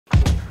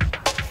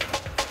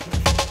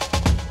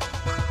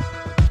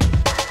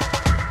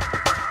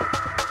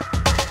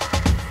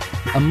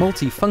A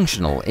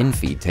multifunctional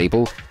infeed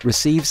table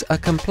receives a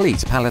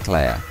complete pallet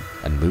layer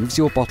and moves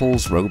your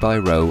bottles row by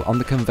row on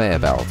the conveyor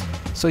belt,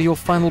 so your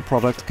final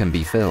product can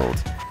be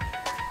filled.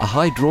 A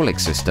hydraulic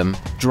system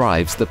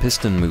drives the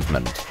piston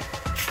movement.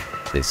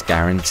 This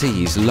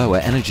guarantees lower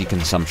energy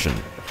consumption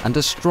and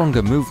a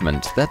stronger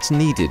movement that's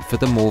needed for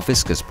the more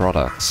viscous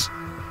products.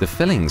 The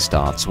filling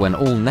starts when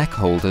all neck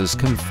holders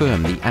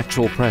confirm the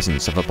actual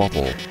presence of a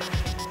bottle.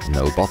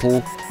 No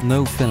bottle,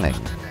 no filling.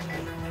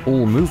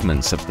 All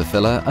movements of the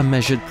filler are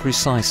measured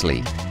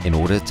precisely in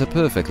order to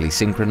perfectly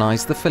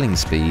synchronize the filling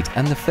speed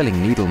and the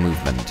filling needle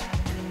movement.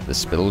 The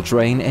spill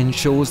drain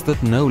ensures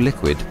that no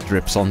liquid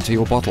drips onto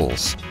your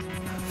bottles.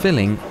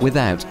 Filling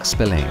without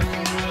spilling.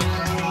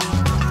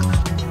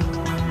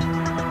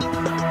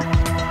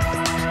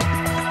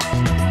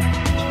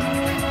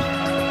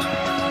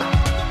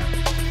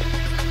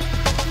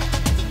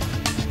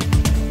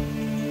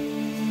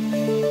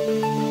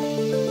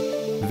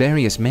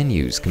 Various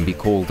menus can be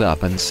called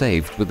up and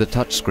saved with the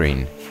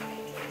touchscreen.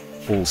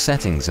 All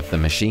settings of the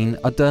machine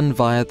are done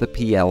via the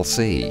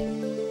PLC.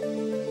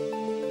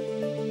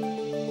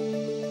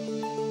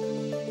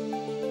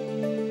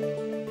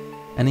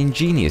 An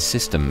ingenious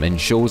system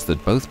ensures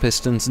that both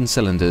pistons and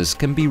cylinders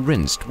can be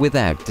rinsed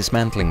without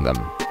dismantling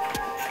them.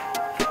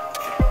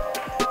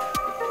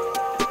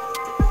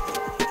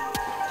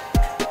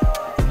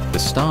 The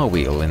star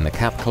wheel in the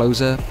cap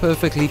closer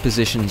perfectly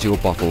positions your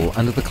bottle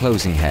under the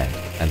closing head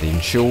and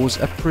ensures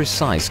a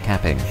precise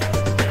capping.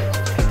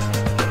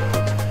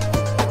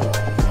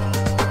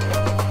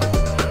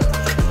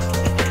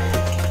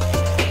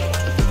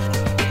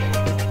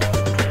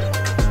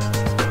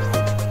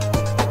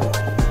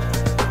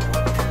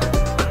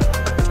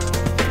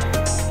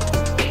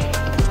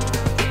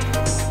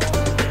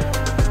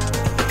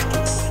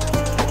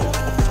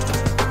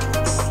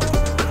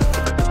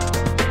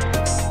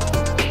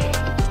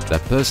 The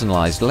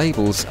personalized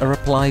labels are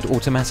applied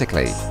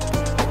automatically.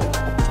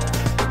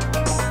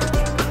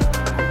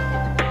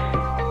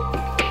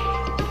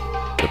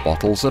 The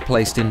bottles are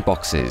placed in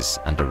boxes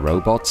and a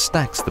robot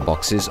stacks the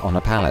boxes on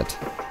a pallet.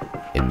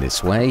 In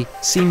this way,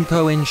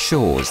 Simco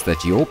ensures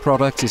that your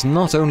product is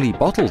not only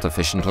bottled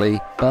efficiently,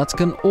 but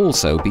can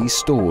also be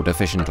stored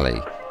efficiently.